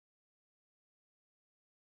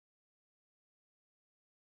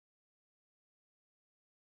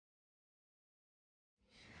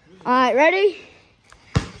Alright, ready?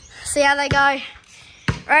 See how they go.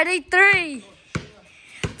 Ready? 3,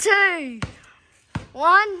 2,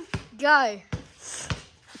 1, go.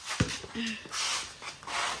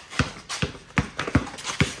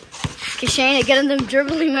 Keshina getting them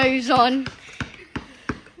dribbling moves on.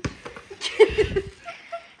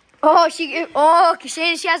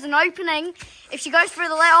 Keshina, she has an opening. If she goes through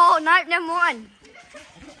the leg, no, never mind.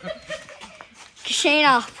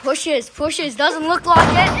 Keshina pushes, doesn't look like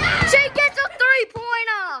it. She gets a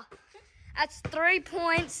 3-pointer. That's 3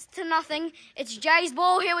 points to nothing. It's Jay's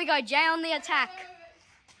ball. Here we go, Jay on the attack.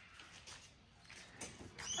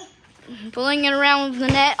 Pulling it around with the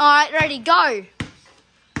net. All right, ready, go.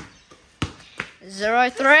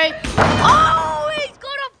 0-3. Oh, he's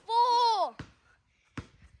got a 4.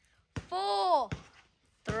 4,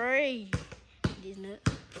 3. Isn't it?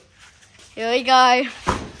 Here we go.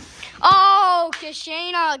 Oh,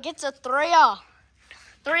 Keshina gets a 3er.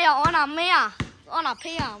 3er on a mea. On a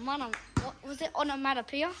pia. What was it?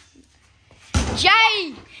 Onomatopoeia?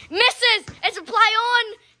 Jay misses. It's a play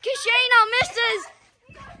on. Keshina misses.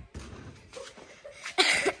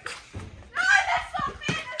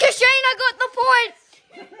 Keshina got the point.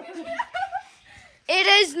 It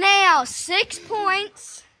is now 6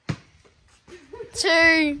 points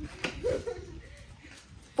to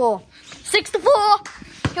 4. 6-4.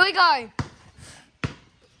 Here we go.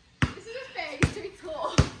 This isn't fair. He's too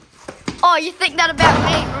tall. Oh, you think that about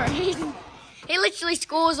me, bro? He literally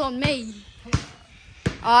scores on me.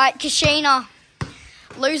 All right, Keshina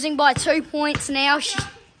losing by 2 points now.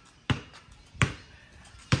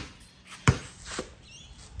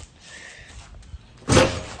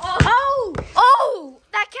 Oh,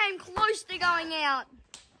 that came close to going out.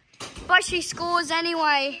 But she scores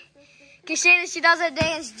anyway. Keshina, she does her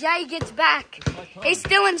dance. Jay gets back. He's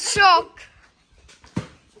still in shock.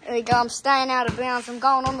 There we go. I'm staying out of bounds. I'm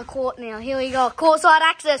going on the court now. Here we go. Courtside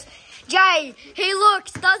access. Jay, he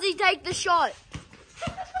looks. Does he take the shot?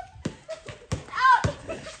 Out.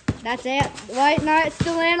 That's out. Wait, no, it's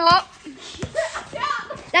still in. Oh.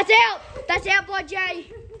 That's out. That's out by Jay.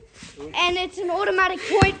 And it's an automatic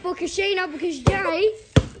point for Keshina because Jay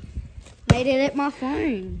made it at my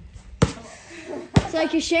phone. So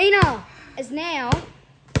Keshina has now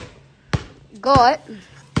got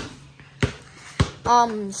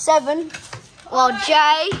 7, while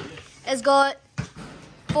Jay has got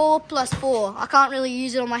 4 plus 4. I can't really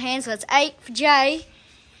use it on my hand, so it's 8 for Jay.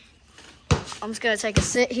 I'm just going to take a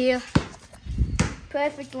sit here.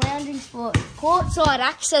 Perfect lounging spot. Courtside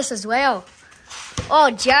access as well. Oh,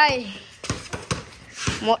 Jay.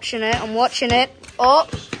 I'm watching it. Oh,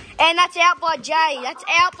 and that's out by Jay.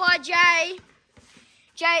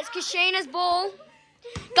 Jay, it's Keshina's ball.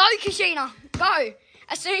 Go, Keshina. Go.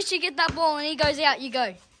 As soon as she gets that ball and he goes out, you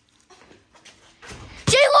go.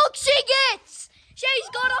 She gets. She's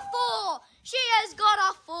got a 4. She has got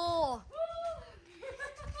a 4.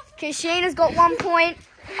 Keshina's got 1 point.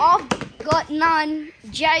 I've got none.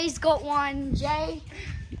 Jay's got 1. Jay,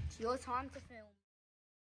 it's your time to